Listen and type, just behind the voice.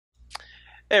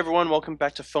Hey everyone, welcome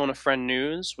back to Phone a Friend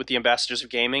News with the Ambassadors of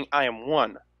Gaming. I am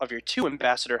one of your two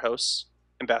ambassador hosts,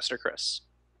 Ambassador Chris.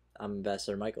 I'm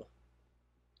Ambassador Michael.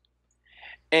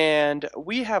 And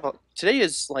we have today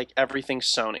is like everything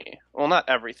Sony. Well, not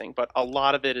everything, but a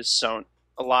lot of it is Sony.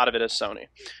 A lot of it is Sony.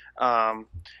 Um,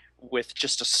 with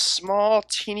just a small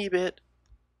teeny bit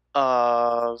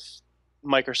of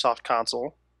Microsoft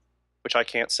console, which I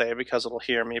can't say because it'll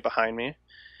hear me behind me,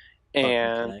 Fucking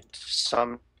and Connect.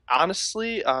 some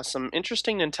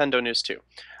interesting Nintendo news too.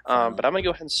 But Finally. I'm gonna go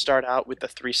ahead and start out with the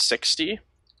 360,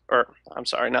 or I'm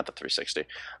sorry, not the 360.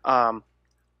 Um,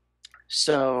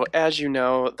 so as you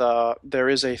know, there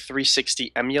is a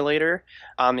 360 emulator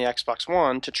on the Xbox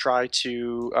One to try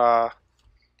to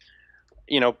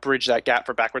bridge that gap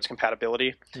for backwards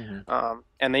compatibility. hmm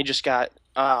And they just got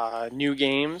new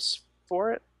games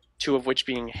for it, two of which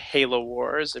being Halo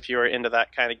Wars, if you are into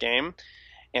that kind of game,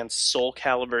 and Soul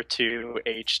Calibur 2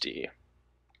 HD,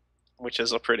 which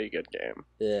is a pretty good game.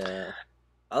 Yeah.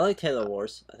 I liked Halo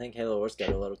Wars. I think Halo Wars got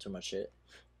a little too much shit.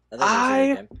 I think it was a good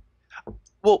I game.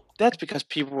 Well, that's because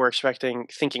people were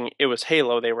thinking it was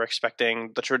Halo. They were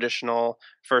expecting the traditional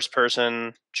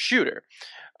first-person shooter.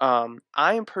 I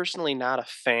am personally not a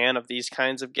fan of these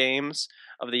kinds of games,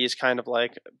 of these kind of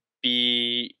like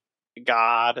be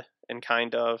God and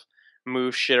kind of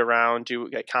move shit around, do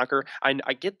get conquer. I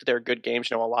get that they're good games.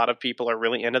 A lot of people are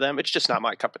really into them. It's just not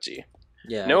my cup of tea.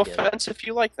 Yeah, I No get it. offense if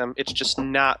you like them. It's just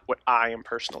not what I am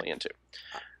personally into.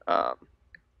 Um,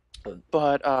 Uh,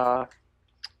 but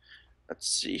let's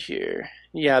see here.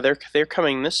 Yeah, they're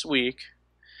coming this week,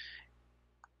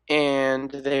 and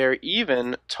they're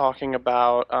even talking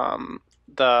about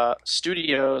the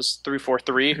studios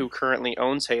 343, who currently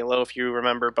owns Halo. If you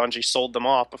remember, Bungie sold them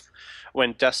off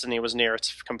when Destiny was near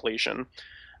its completion.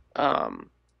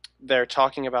 Um, they're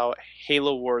talking about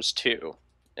Halo Wars 2,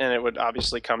 and it would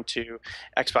obviously come to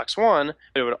Xbox One,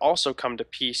 but it would also come to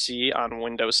PC on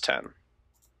Windows 10.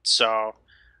 So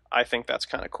I think that's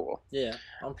kind of cool. yeah,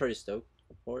 I'm pretty stoked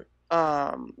for it.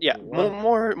 Yeah, One,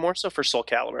 more so for Soul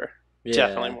Calibur.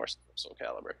 Definitely yeah. more so for Soul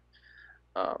Calibur.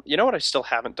 You know what I still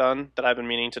haven't done that I've been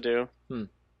meaning to do? Hmm.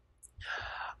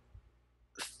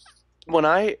 When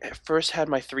I first had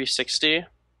my 360,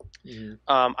 hmm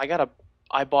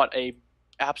I bought a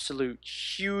absolute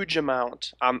huge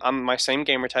amount on my same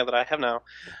gamer tag that I have now.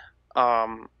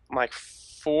 Like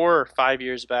 4 or 5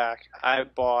 years back, I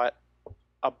bought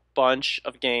a bunch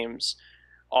of games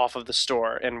off of the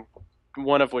store, and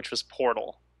one of which was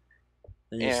Portal.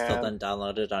 And you still And then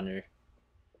download it on your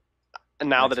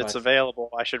now that it's Xbox. available,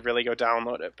 I should really go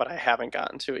download it, but I haven't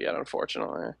gotten to it yet,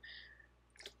 unfortunately.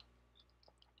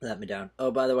 Let me down.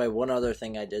 Oh, by the way, one other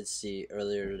thing I did see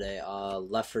earlier today.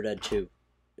 Left 4 Dead 2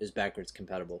 is backwards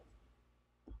compatible.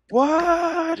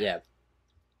 What? Yeah,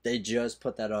 they just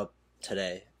put that up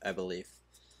today, I believe.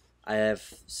 I have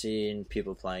seen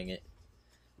people playing it.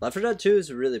 Left 4 Dead 2 is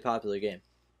a really popular game.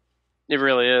 It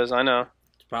really is, I know.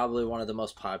 It's probably one of the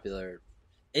most popular.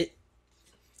 It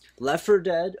Left 4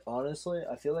 Dead, honestly,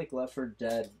 I feel like Left 4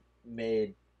 Dead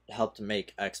made helped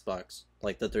make Xbox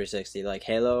like the 360, like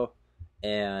Halo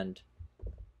and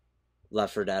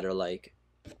Left 4 Dead are like,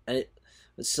 and it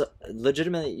so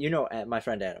legitimately, my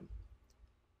friend Adam.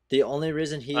 The only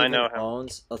reason he I even know him.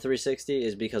 owns a 360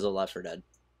 is because of Left 4 Dead.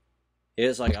 He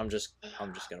is like, I'm just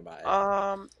gonna buy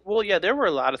it. Well, yeah, there were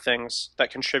a lot of things that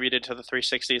contributed to the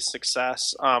 360's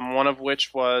success. One of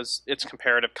which was its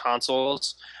comparative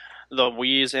consoles. The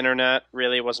Wii's internet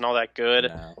really wasn't all that good.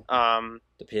 No, Um,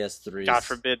 the God PS3's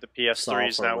forbid the PS3's software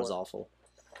was network. awful.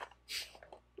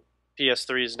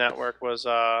 PS3's network was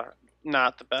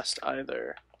not the best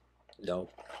either. No,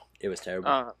 it was terrible.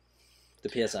 Uh, The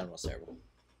PSN was terrible.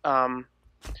 um,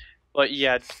 but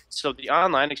yeah, so the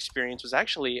online experience was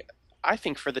actually, I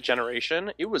think for the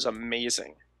generation, it was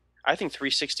amazing. I think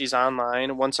 360's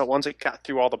online, once it got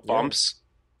through all the Yeah, bumps,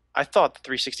 I thought the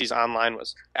 360's online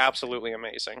was absolutely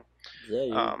amazing. yeah,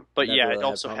 you But never yeah, it really had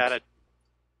also had problems.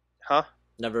 a, huh?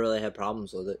 Never really had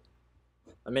problems with it.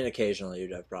 I mean, occasionally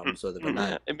you'd have problems with it, but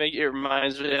not It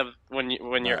reminds me of when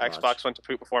your not much. Xbox went to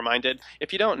poop before mine did.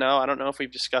 If you don't know, I don't know if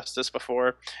we've discussed this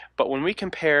before, but when we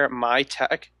compare my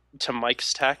tech to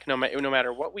Mike's tech, no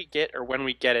matter what we get or when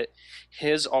we get it,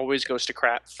 his always goes to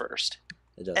crap first.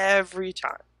 It does. Every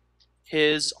time.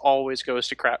 His always goes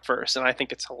to crap first, and I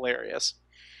think it's hilarious.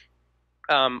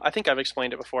 I think I've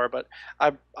explained it before, but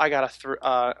I got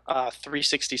a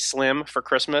 360 Slim for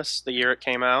Christmas the year it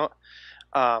came out,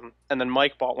 and then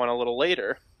Mike bought one a little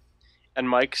later, and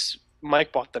Mike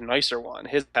bought the nicer one.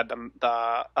 His had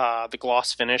the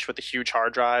gloss finish with the huge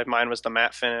hard drive. Mine was the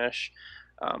matte finish,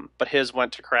 but his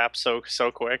went to crap so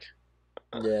quick.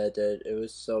 Yeah, it did. It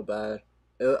was so bad.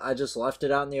 I just left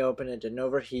it out in the open. It didn't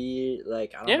overheat.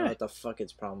 Like I don't know Yeah, what the fuck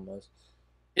its problem was.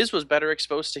 his was better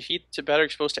exposed to heat, to better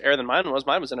exposed to air than mine was.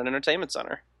 Mine was in an entertainment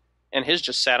center, and his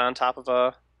just sat on top of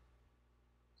a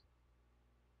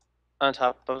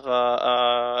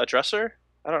dresser.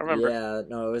 I don't remember. Yeah,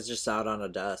 no, it was just out on a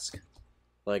desk.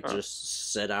 Like Huh.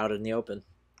 just sit out in the open.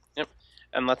 Yep.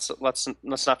 And let's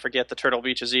not forget the Turtle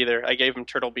Beaches either. I gave him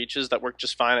Turtle Beaches that worked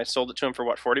just fine. I sold it to him for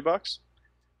what, $40?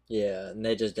 Yeah, and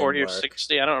they just didn't 40 or work.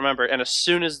 60, I don't remember. And as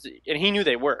soon as and he knew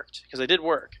they worked because they did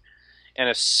work. And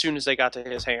as soon as they got to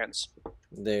his hands,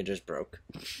 They just broke.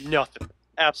 nothing.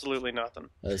 Absolutely nothing.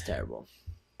 That was terrible.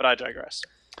 But I digress.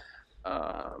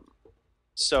 Um,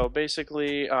 so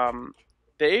basically,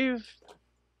 they've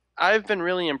I've been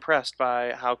really impressed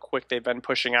by how quick they've been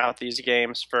pushing out these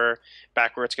games for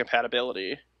backwards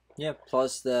compatibility. Yeah,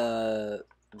 plus the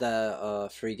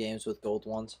free games with gold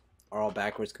ones are all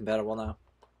backwards compatible now.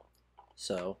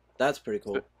 So that's pretty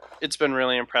cool. It's been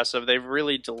really impressive. They've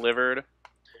really delivered,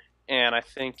 and I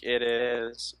think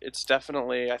it's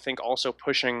definitely, I think, also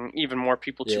pushing even more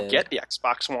people to Yeah, get the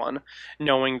Xbox One,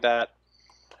 knowing that,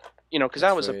 because it's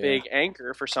that was a free. Yeah. big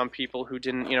anchor for some people who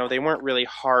didn't, they weren't really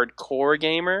hardcore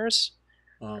gamers,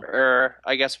 Uh, or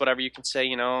I guess whatever you can say.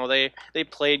 They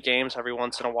played games every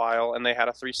once in a while, and they had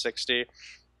a 360,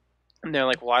 and they're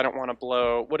like, well, I don't want to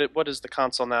blow. What is the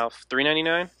console now?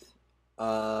 $399?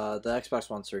 the Xbox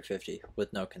One's 350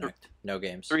 with no connect, no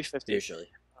games 350. usually.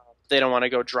 They don't want to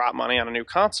go drop money on a new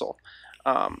console.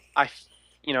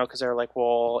 Because they're like,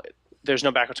 well, there's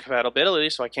no backwards compatibility,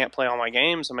 so I can't play all my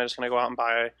games. I'm just going to go out and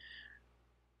buy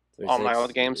all my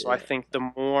old 360. games. So I Yeah. think the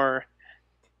more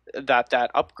that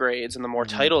upgrades and the more Hmm.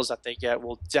 titles that they get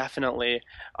will definitely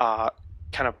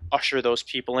kind of usher those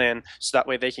people in, so that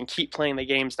way they can keep playing the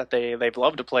games that they've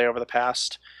loved to play over the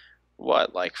past,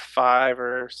 what, like 5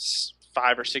 or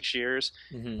 6 years,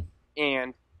 Hmm.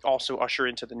 and also usher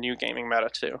into the new gaming meta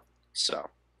too. So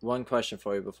One question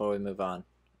for you before we move on,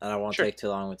 and I won't sure. take too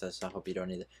long with this. I hope you don't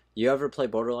either. You ever play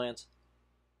Borderlands?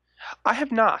 I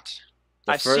have not.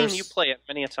 The I've seen you first, play it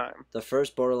many a time. the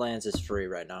first Borderlands is free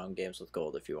right now in Games with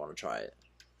Gold if you want to try it.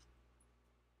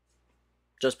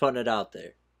 Just putting it out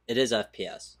there. It is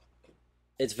FPS.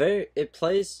 It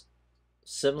plays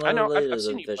I know. similarly I've, to I've the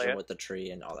seen you play vision it. with the tree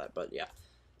and all that, but yeah.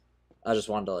 I just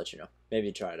wanted to let you know.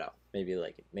 Maybe try it out. Maybe you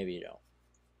like it. Maybe you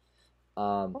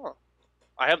don't. Huh.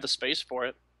 I have the space for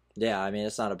it. Yeah, I mean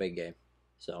it's not a big game.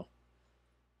 So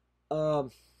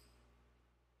um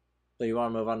so you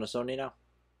wanna move on to Sony now?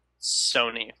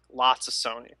 Sony. Lots of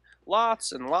Sony.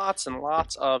 Lots and lots and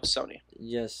lots of Sony.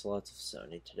 Yes, lots of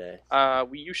Sony today.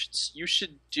 You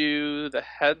should do the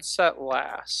headset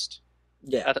last.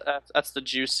 Yeah. That's the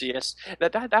juiciest.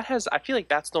 That has. I feel like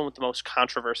that's the one with the most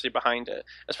controversy behind it,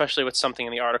 especially with something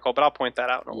in the article. But I'll point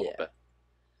that out in a little Yeah. bit.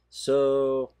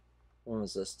 So when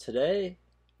was this? Today?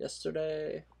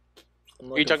 Yesterday? I'm Are you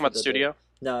looking talking for about the the date. studio?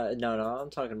 No. I'm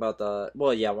talking about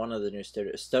one of the new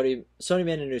studios. Sony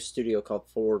made a new studio called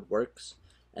Forward Works,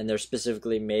 and they're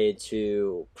specifically made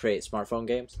to create smartphone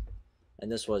games.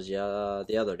 And this was the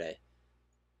other day,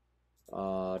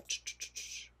 uh,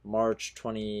 March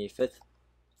 25th.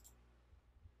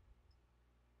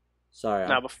 Sorry,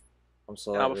 Now, I'm now,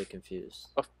 slightly confused.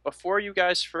 before you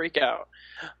guys freak out,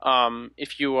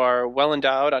 if you are well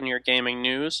endowed on your gaming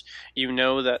news, you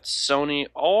know that Sony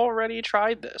already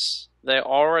tried this. They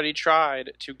already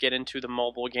tried to get into the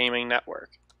mobile gaming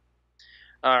network,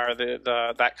 or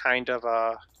the that kind of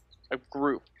a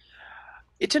group.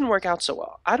 It didn't work out so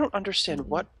well. I don't understand Hmm.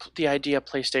 what the idea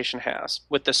PlayStation has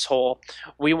with this whole,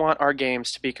 we want our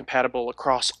games to be compatible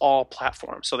across all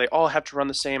platforms. So they all have to run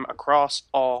the same across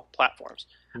all platforms.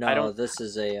 I No, don't this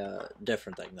is a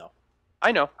different thing though.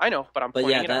 I know, but I'm But pointing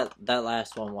yeah, it out. that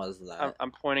last one was I'm, that.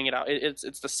 I'm pointing it out.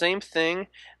 It's the same thing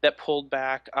that pulled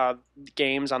back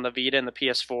games on the Vita and the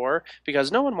PS4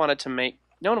 because no one wanted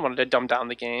to dumb down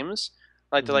the games.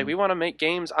 Like they're like, Hmm. we want to make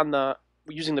games on the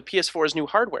using the PS4's new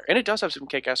hardware, and it does have some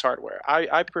kick-ass hardware.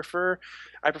 I prefer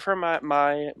my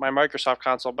Microsoft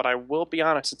console, but I will be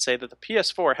honest and say that the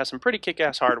PS4 has some pretty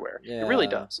kick-ass hardware. It really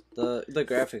Yeah, does. the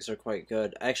graphics are quite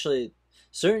good. Actually,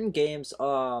 certain games,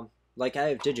 like I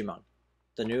have Digimon,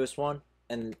 the newest one,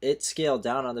 and it scaled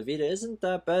down on the Vita isn't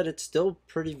that bad. It's still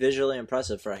pretty visually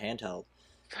impressive for a handheld.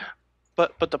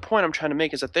 But the point I'm trying to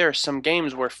make is that there are some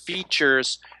games where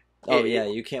features Oh yeah,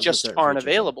 you can't put just certain aren't features in.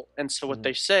 available. And so what Hmm.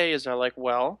 they say is they're like,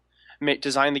 well,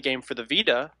 design the game for the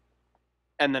Vita,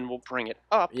 and then we'll bring it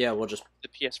up Yeah, to the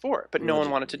PS4. But no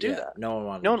one wanted to do that. no one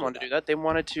wanted No to one do wanted to that. do that. They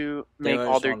wanted to They make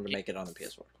all just their wanted to make it on the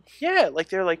PS4. yeah, like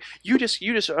they're like you just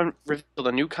revealed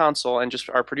a new console and just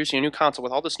are producing a new console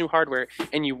with all this new hardware,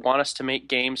 and you want us to make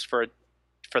games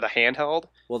for the handheld.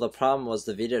 Well, the problem was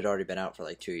the Vita had already been out for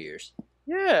like 2 years,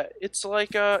 Yeah, it's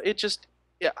like it just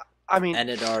yeah. I mean, and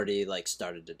it already like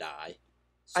started to die.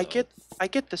 I So get I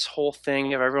get this whole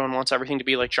thing of everyone wants everything to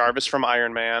be like Jarvis from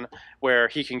Iron Man, where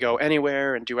he can go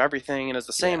anywhere and do everything and is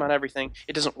the same yeah, on everything.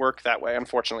 It doesn't work that way,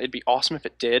 unfortunately. It'd be awesome if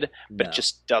it did, but it no,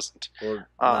 just doesn't. we're Um,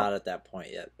 not at that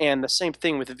point yet. and the same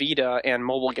thing with Vita and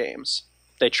mobile games.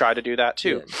 They try to do that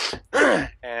too, Yeah,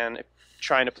 and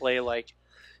trying to play like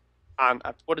on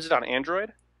what is it on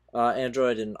Android?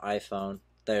 Android and iPhone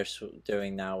they're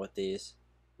doing now with these.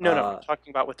 No, I'm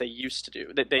talking about what they used to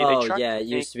do. They Oh tried yeah, to it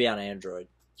make used to be on Android.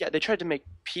 yeah they tried to make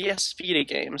PS Vita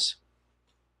games.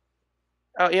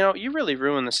 You really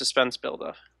ruined the suspense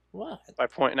buildup What? by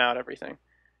pointing out everything.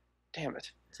 Damn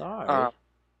it. Sorry.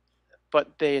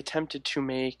 But they attempted to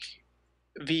make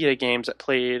Vita games that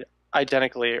played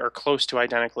identically or close to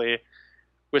identically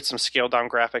with some scaled down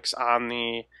graphics on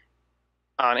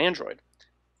Android,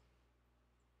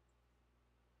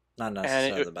 Not and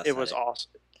necessarily the best it was idea.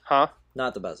 awesome, huh?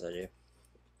 Not the best idea.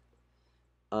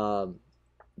 Um,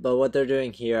 but what they're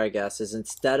doing here, I guess, is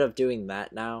instead of doing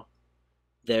that now,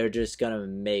 they're just gonna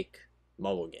make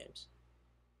mobile games.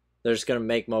 They're just gonna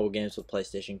make mobile games with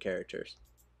PlayStation characters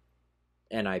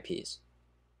and IPs.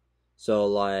 So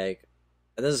like,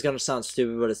 and this is gonna sound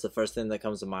stupid, but it's the first thing that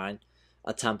comes to mind: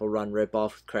 a Temple Run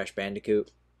ripoff with Crash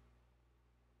Bandicoot.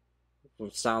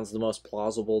 Which sounds the most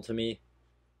plausible to me.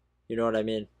 You know what I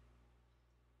mean?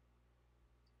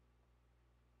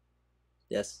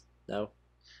 Yes? No?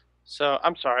 So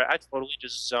I'm sorry, I totally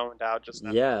just zoned out just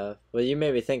now. Yeah. Well, you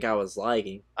made me think I was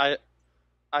lagging. I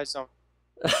I zoned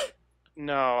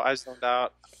no, I zoned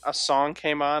out. A song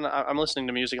came on. I'm listening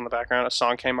to music in the background. A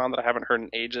song came on that I haven't heard in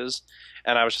ages,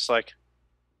 and I was just like,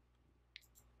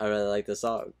 I really like the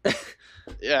song.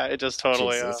 yeah, Jesus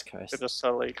it Christ. just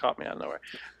totally caught me out of nowhere.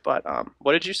 But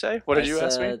what did you say? What I did you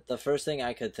ask me? said the first thing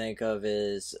I could think of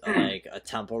is like a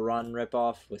Temple Run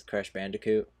ripoff with Crash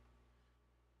Bandicoot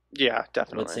Yeah, would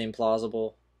definitely. seem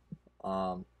plausible.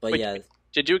 But Wait, yeah,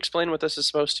 did you explain what this is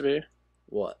supposed to be?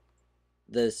 what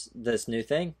this new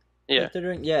thing Yeah. that they're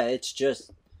doing? Yeah, it's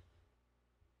just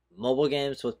mobile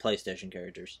games with PlayStation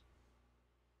characters.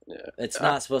 Yeah. It's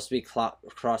not supposed to be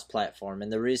cross-platform,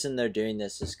 and the reason they're doing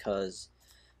this is because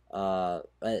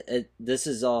this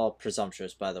is all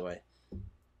presumptuous, by the way.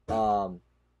 Oh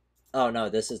no,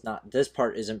 this is not. This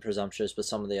part isn't presumptuous, but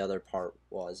some of the other part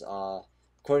was.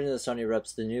 According to the Sony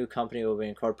reps, the new company will be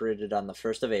incorporated on the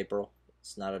 1st of April.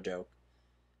 It's not a joke,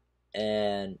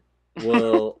 and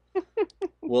will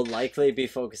will likely be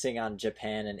focusing on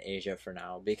Japan and Asia for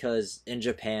now, because in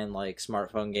Japan, like,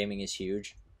 smartphone gaming is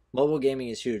huge. Mobile gaming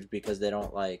is huge because they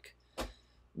don't like.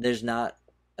 There's not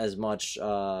as much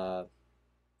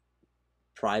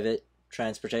private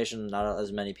transportation. Not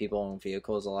as many people own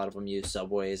vehicles. A lot of them use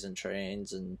subways and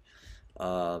trains and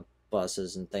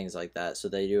buses and things like that. So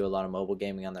they do a lot of mobile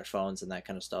gaming on their phones and that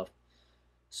kind of stuff.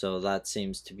 So that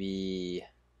seems to be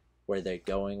where they're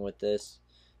going with this.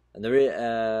 And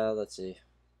let's see.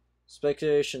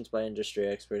 Speculations by industry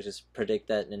experts predict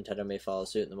that Nintendo may follow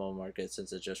suit in the mobile market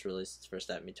since it just released its first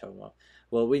app, Miitomo.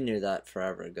 Well, we knew that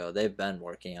forever ago. They've been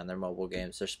working on their mobile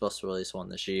games. They're supposed to release one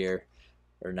this year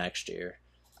or next year.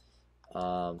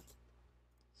 And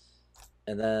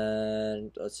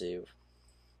then let's see.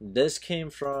 This came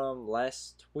from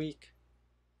last week.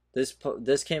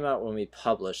 This came out when we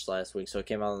published last week, so it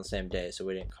came out on the same day, so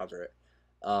we didn't cover it.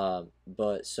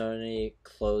 But Sony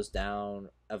closed down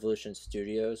Evolution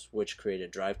Studios, which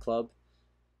created Drive Club.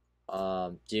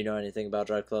 Do you know anything about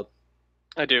Drive Club?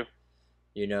 I do.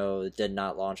 You know it did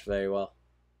not launch very well.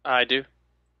 I do.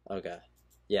 Okay.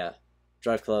 Yeah.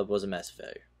 Drive Club was a massive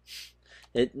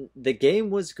failure. The game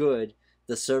was good.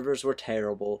 The servers were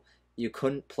terrible. You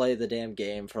couldn't play the damn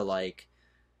game for like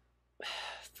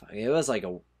it was like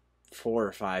a 4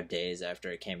 or 5 days after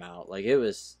it came out. Like it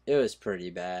was pretty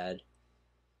bad.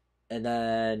 And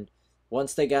then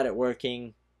once they got it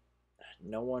working,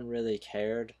 no one really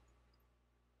cared.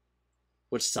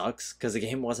 Which sucks because the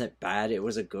game wasn't bad. It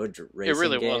was a good racing It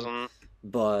really game. wasn't.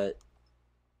 But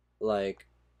like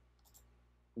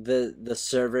the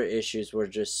server issues were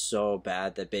just so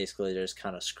bad that basically they just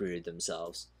kind of screwed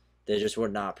themselves. They just were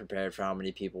not prepared for how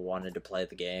many people wanted to play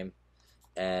the game,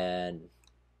 and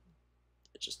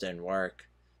it just didn't work.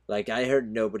 Like I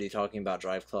heard nobody talking about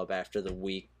Drive Club after the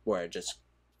week where it just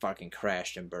fucking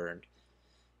crashed and burned.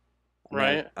 I mean,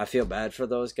 Right. I feel bad for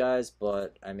those guys,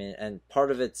 but I mean, and part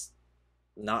of it's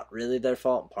not really their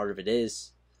fault, and part of it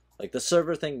is. Like the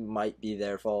server thing might be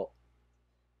their fault.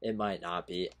 It might not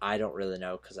be. I don't really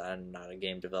know because I'm not a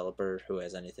game developer who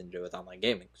has anything to do with online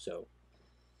gaming. So,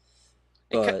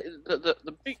 but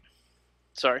The big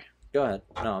Sorry. Go ahead.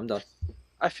 No, I'm done.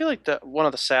 I feel like one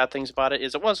of the sad things about it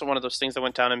is it wasn't one of those things that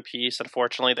went down in peace.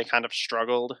 Unfortunately, they kind of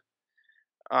struggled.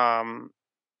 Um,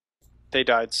 they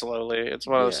died slowly. It's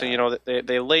one of those things, Yeah. that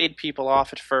they laid people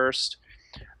off at first,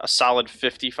 a solid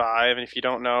 55, and if you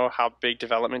don't know how big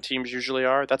development teams usually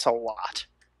are, that's a lot.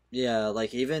 Yeah,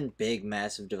 like even big,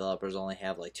 massive developers only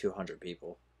have like 200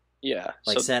 people. Yeah.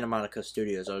 Like So Santa Monica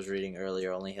Studios, I was reading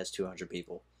earlier, only has 200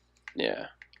 people. yeah.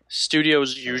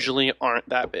 Studios So, usually aren't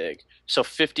that big. So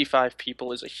 55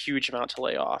 people is a huge amount to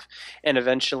lay off. And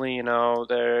eventually,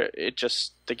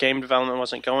 the game development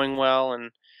wasn't going well,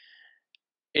 and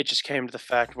it just came to the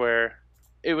fact where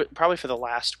it was probably for the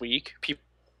last week, people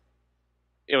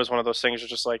it was one of those things where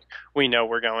just like we know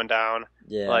we're going down.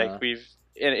 Like yeah.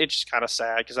 and it's just kind of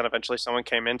sad because then eventually someone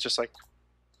came in just like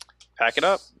pack it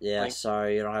up, Yeah, like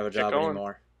sorry, you don't have a get job going.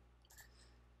 anymore.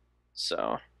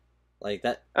 So Like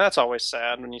that, and that's always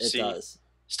sad when you it see does.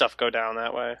 stuff go down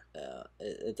that way. Yeah,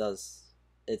 it does.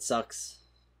 It sucks.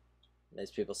 It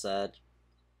makes people sad.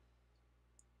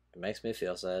 It makes me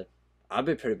feel sad. I'd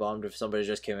be pretty bummed if somebody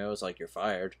just came in and was like, "You're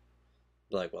fired."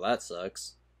 Be like, "Well, that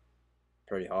sucks."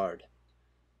 Pretty hard.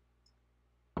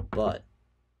 But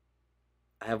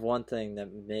I have one thing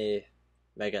that may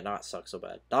make it not suck so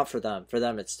bad. Not for them. For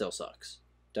them, it still sucks.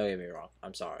 Don't get me wrong.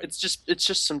 I'm sorry. It's just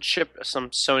some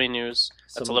Sony news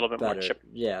that's a Some little bit more better. chip.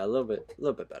 Yeah, a little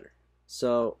bit better.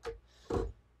 So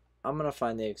I'm gonna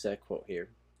find the exact quote here.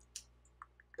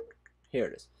 Here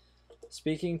it is.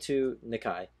 Speaking to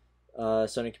Nikai,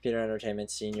 Sony Computer Entertainment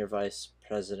Senior Vice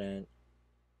President.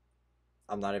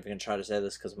 I'm not even gonna try to say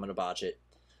this because I'm gonna botch it.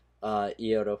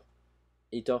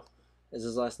 Ito is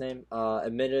his last name.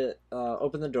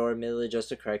 Opened the door immediately just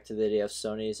to correct to the idea of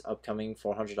Sony's upcoming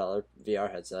 $400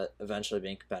 VR headset eventually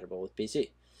being compatible with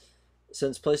PC.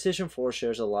 Since PlayStation 4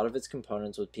 shares a lot of its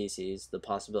components with PCs, the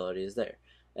possibility is there.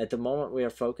 At the moment, we are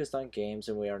focused on games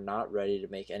and we are not ready to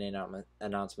make any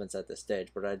announcements at this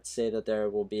stage, but I'd say that there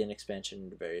will be an expansion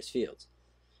into various fields.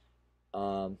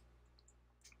 Um,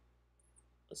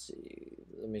 let's see.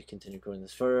 Let me continue going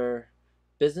this further.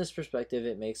 Business perspective,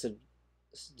 it makes a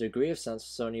degree of sense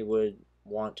Sony would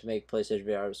want to make PlayStation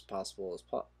VR as possible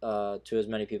to as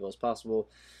many people as possible,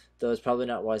 though it's probably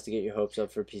not wise to get your hopes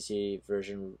up for PC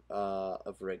version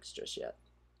of rigs just yet.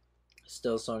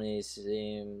 Still, Sony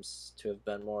seems to have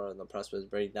been more on the precipice of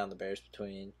breaking down the barriers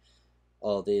between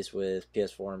all of these with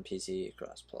PS4 and PC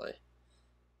crossplay.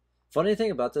 Funny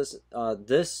thing about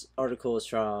this article is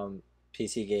from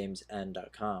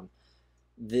PCGamesN.com.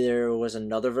 There was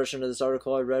another version of this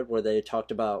article I read where they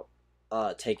talked about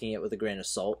taking it with a grain of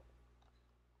salt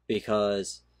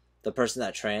because the person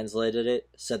that translated it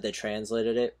said they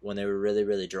translated it when they were really,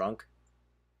 really drunk.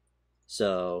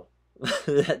 So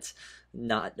that's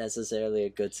not necessarily a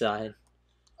good sign.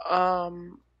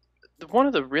 Um, One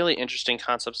of the really interesting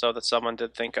concepts though that someone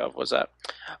did think of was that,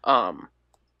 um,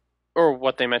 or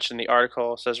what they mentioned in the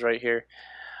article says right here,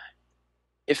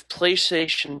 if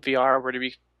PlayStation VR were to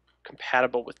be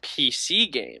compatible with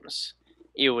PC games,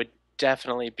 it would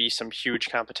definitely be some huge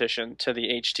competition to the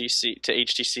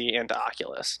HTC and to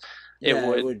Oculus. It Yeah,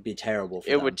 it would would be terrible for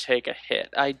it would them. take a hit.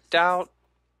 I doubt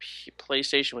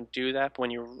PlayStation would do that, but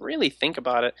when you really think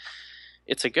about it,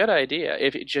 it's a good idea.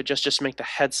 If it just make the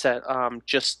headset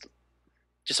just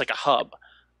like a hub,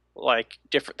 like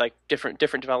different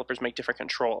developers make different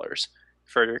controllers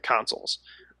for your consoles.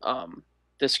 Um,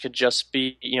 this could just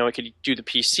be it could do the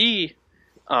PC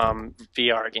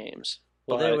VR games,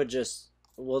 Well, they but would just.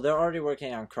 Well, they're already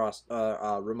working on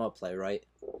remote play, right?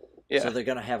 So yeah, they're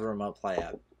gonna have a remote play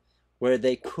app where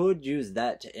they could use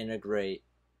that to integrate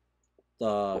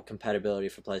the compatibility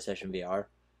for PlayStation VR.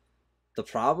 The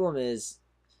problem is,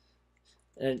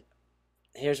 and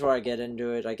here's where I get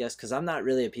into it, I guess, because I'm not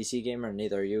really a PC gamer.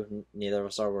 Neither are you. Neither of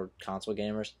us are. We're console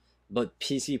gamers. But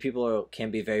PC people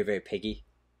can be very, very picky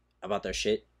about their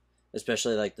shit,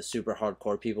 especially like the super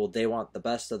hardcore people. They want the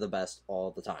best of the best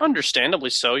all the time. understandably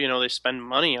so. They spend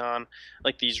money on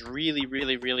like these really,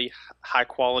 really, really high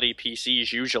quality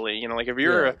PCs. Usually, like if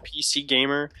you're Yeah, a PC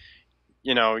gamer,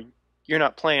 you know, you're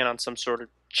not playing on some sort of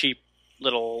cheap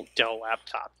little Dell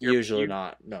laptop. usually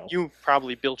not. No, You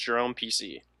probably built your own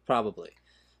PC. probably.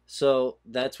 So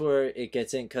that's where it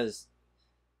gets in because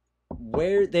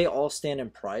where they all stand in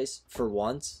price for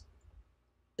once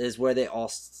is where they all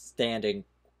stand in,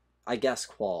 I guess,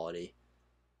 quality.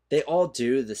 They all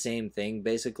do the same thing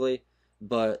basically,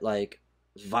 but like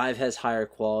Vive has higher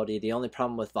quality. The only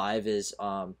problem with Vive is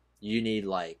you need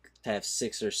like to have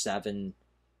 6 or 7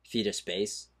 feet of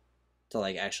space to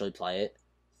like actually play it.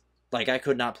 Like I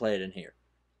could not play it in here.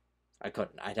 I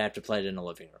couldn't. I'd have to play it in a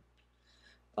living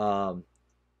room.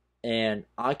 And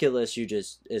Oculus, you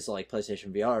just is like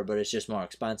PlayStation VR, but it's just more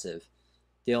expensive.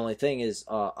 The only thing is,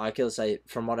 Oculus,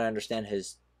 from what I understand,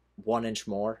 has 1 inch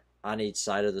more on each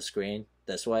side of the screen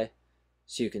this way,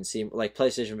 so you can see like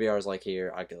PlayStation VR is like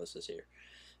here, Oculus is here.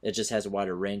 It just has a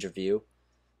wider range of view.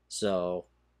 So,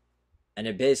 and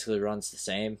it basically runs the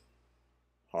same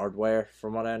hardware,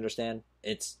 from what I understand.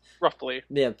 It's roughly.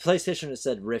 Yeah, PlayStation has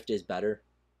said Rift is better,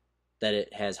 that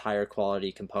it has higher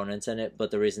quality components in it,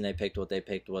 but the reason they picked what they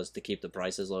picked was to keep the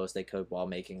price as low as they could while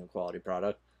making a quality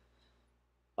product.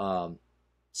 Um,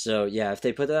 so yeah, if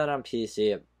they put that on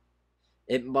PC,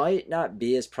 it might not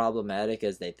be as problematic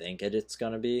as they think it's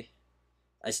gonna be.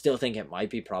 I still think it might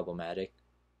be problematic.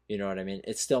 You know what I mean?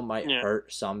 It still might Yeah.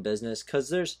 hurt some business because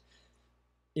there's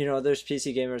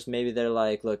PC gamers. Maybe they're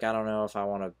like, look, I don't know if I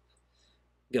want to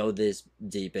go this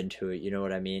deep into it. You know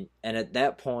what I mean? And at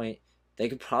that point, they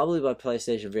could probably buy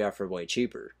PlayStation VR for way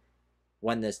cheaper.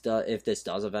 If this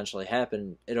does eventually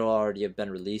happen, it'll already have been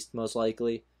released most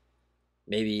likely.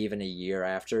 Maybe even a year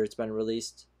after it's been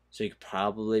released. So you could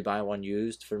probably buy one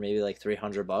used for maybe like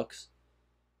 $300,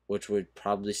 which would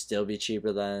probably still be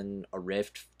cheaper than a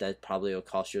Rift that probably will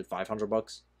cost you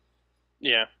 $500.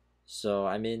 Yeah. So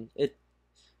I mean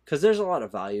because there's a lot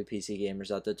of value PC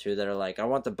gamers out there too that are like, I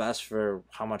want the best for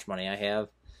how much money I have,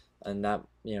 and that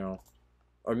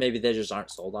or maybe they just aren't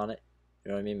sold on it.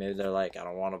 You know what I mean? Maybe they're like, I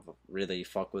don't want to really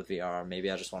fuck with VR. Maybe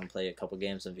I just want to play a couple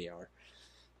games in VR.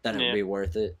 Then it would be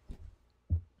worth it.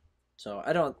 So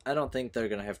I don't think they're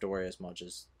gonna have to worry as much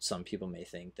as some people may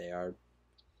think they are.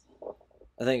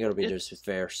 I think it'll be just a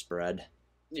fair spread.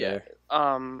 Yeah.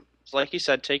 Like you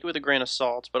said, take it with a grain of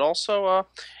salt, but also,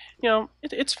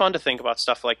 it's fun to think about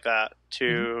stuff like that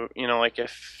too. Like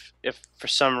if for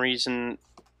some reason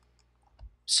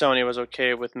Sony was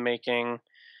okay with making,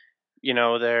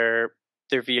 their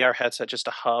VR headset just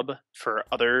a hub for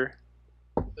other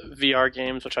VR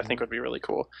games, which I think would be really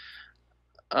cool.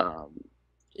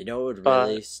 You know what would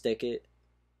really stick it?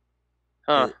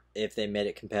 Huh. If they made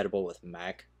it compatible with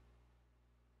Mac.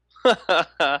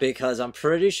 Because I'm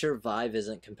pretty sure Vive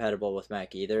isn't compatible with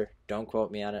Mac either. Don't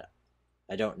quote me on it.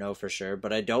 I don't know for sure,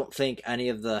 but I don't think any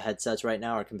of the headsets right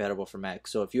now are compatible for Mac.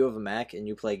 So if you have a Mac and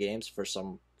you play games for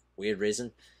some weird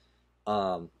reason,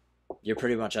 you're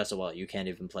pretty much SOL. You can't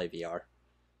even play VR.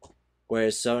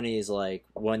 Whereas Sony's like,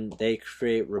 when they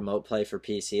create remote play for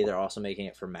PC, they're also making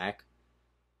it for Mac.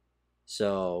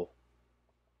 So,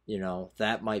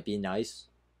 that might be nice.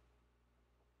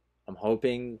 I'm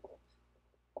hoping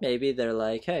maybe they're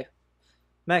like, hey,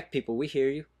 Mac people, we hear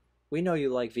you. We know you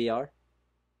like VR.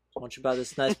 Why don't you buy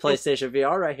this nice PlayStation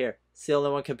VR right here? It's the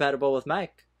only one compatible with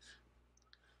Mac.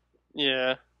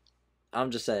 Yeah.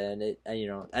 I'm just saying,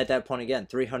 at that point again,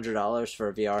 $300 for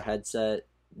a VR headset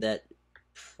that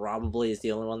probably is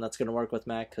the only one that's going to work with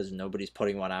Mac because nobody's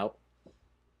putting one out.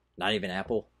 Not even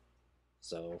Apple.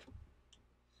 So,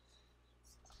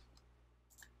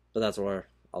 but that's where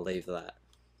I'll leave that.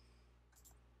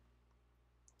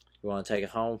 You want to take it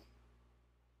home?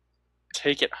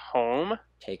 Take it home?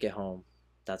 Take it home.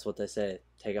 That's what they say.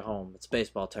 Take it home. It's a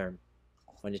baseball term.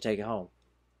 When you take it home.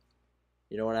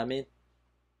 You know what I mean?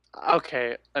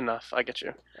 Okay, enough. I get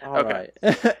you. All right.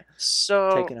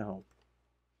 So, taking it home.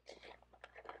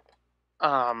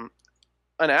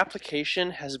 An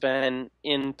application has been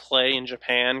in play in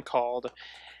Japan called,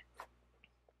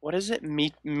 what is it?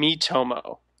 Mitomo.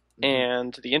 Mm-hmm.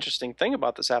 And the interesting thing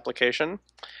about this application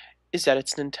is that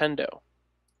it's Nintendo.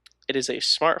 It is a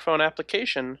smartphone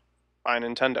application by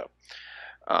Nintendo.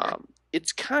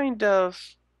 It's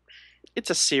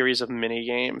a series of mini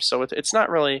games, so it's not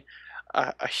really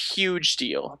a huge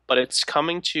deal, but it's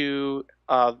coming to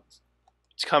Android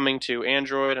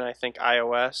and I think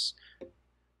iOS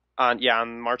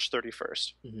on March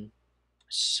 31st. Mm-hmm.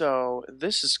 So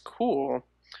this is cool.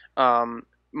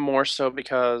 More so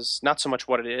because not so much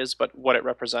what it is, but what it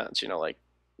represents.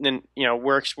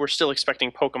 We're still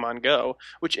expecting Pokemon Go,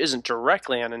 which isn't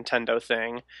directly a Nintendo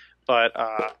thing, but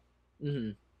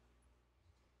mm-hmm.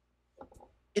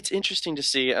 It's interesting to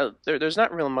see. There's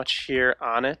not real much here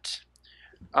on it.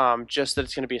 Just that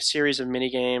it's going to be a series of mini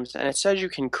games, and it says you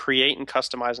can create and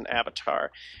customize an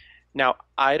avatar. Now,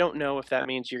 I don't know if that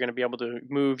means you're going to be able to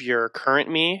move your current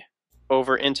me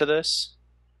over into this,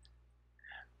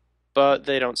 but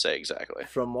they don't say exactly.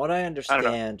 From what I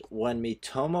understand, when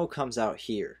Mitomo comes out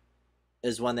here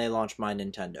is when they launch My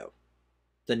Nintendo,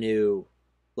 the new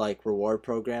reward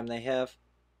program they have.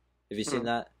 Have you seen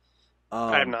that?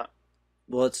 I have not.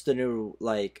 Well, it's the new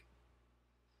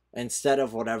instead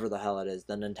of whatever the hell it is,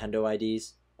 the Nintendo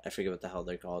IDs. I forget what the hell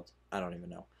they're called. I don't even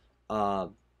know.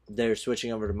 They're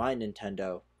switching over to My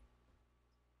Nintendo,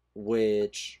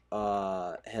 which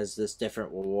has this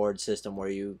different reward system where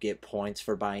you get points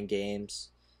for buying games,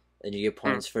 and you get Hmm.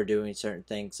 points for doing certain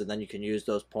things, and then you can use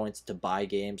those points to buy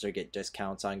games or get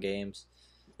discounts on games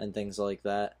and things like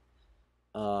that.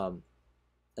 Um,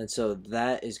 and so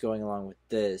that is going along with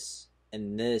this,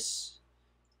 and this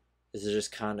is to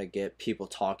just kind of get people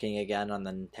talking again on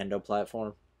the Nintendo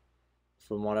platform,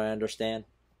 from what I understand,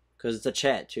 because it's a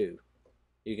chat too.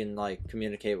 You can like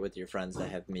communicate with your friends that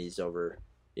have Mii's over.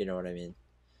 You know what I mean?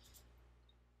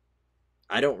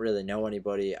 I don't really know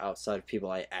anybody outside of people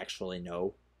I actually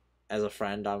know as a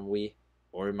friend on Wii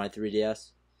or my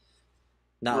 3DS.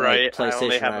 Not like Right. I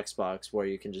only PlayStation have or Xbox where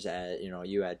you can just add,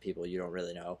 you add people you don't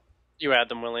really know. you add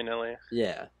them willy nilly.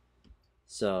 Yeah.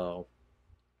 So,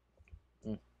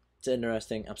 it's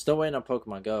interesting. I'm still waiting on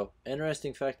Pokemon Go.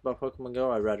 Interesting fact about Pokemon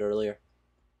Go I read earlier.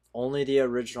 Only the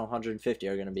original 150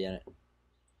 are going to be in it.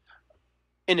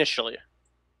 Initially,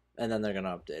 And then they're going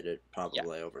to update it yeah.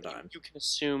 probably over You, time. you can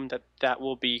assume that that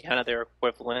will be kind of their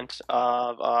equivalent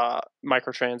of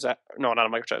microtransact. No, not a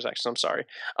microtransaction. I'm sorry,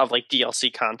 of like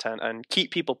DLC content and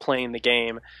keep people playing the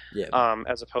game, Yeah.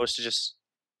 as opposed to just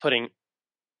putting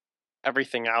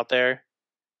everything out there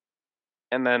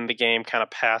and then the game kind of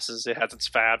passes. It has its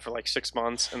fad for like 6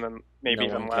 months and then maybe No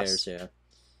even one cares, less. yeah.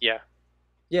 Yeah,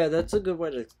 Yeah, that's a good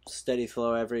way to steady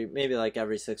flow maybe like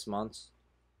every 6 months.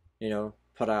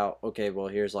 Put out, okay, well,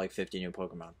 here's like 50 new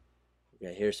Pokemon.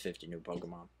 Okay, here's 50 new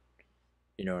Pokemon.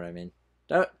 You know what I mean?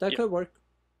 That yeah. could work.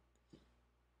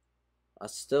 I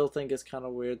still think it's kind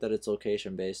of weird that it's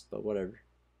location based, but whatever.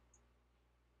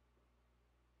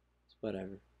 It's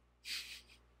whatever.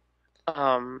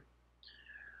 Um,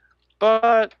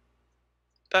 but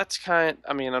that's kind.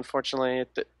 I mean, unfortunately,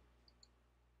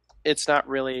 it's not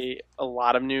really a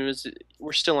lot of news.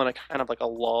 We're still in a kind of like a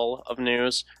lull of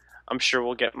news. I'm sure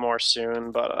we'll get more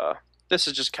soon, but this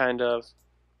is just kind of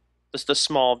just the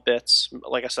small bits.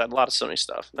 Like I said, a lot of Sony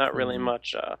stuff. Mm-hmm. Not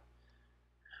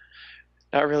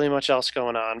really much else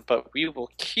going on. But we will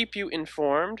keep you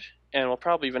informed, and we'll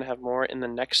probably even have more in the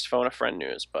next Phone a Friend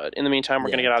news. But in the meantime, we're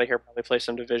gonna Yeah. get out of here. Probably play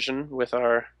some Division with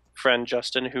our friend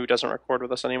Justin, who doesn't record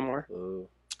with us anymore. Ooh.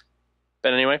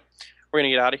 But anyway, we're gonna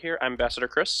get out of here. I'm Ambassador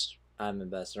Chris, I'm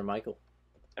Ambassador Michael.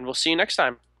 and we'll see you next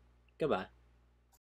time. Goodbye.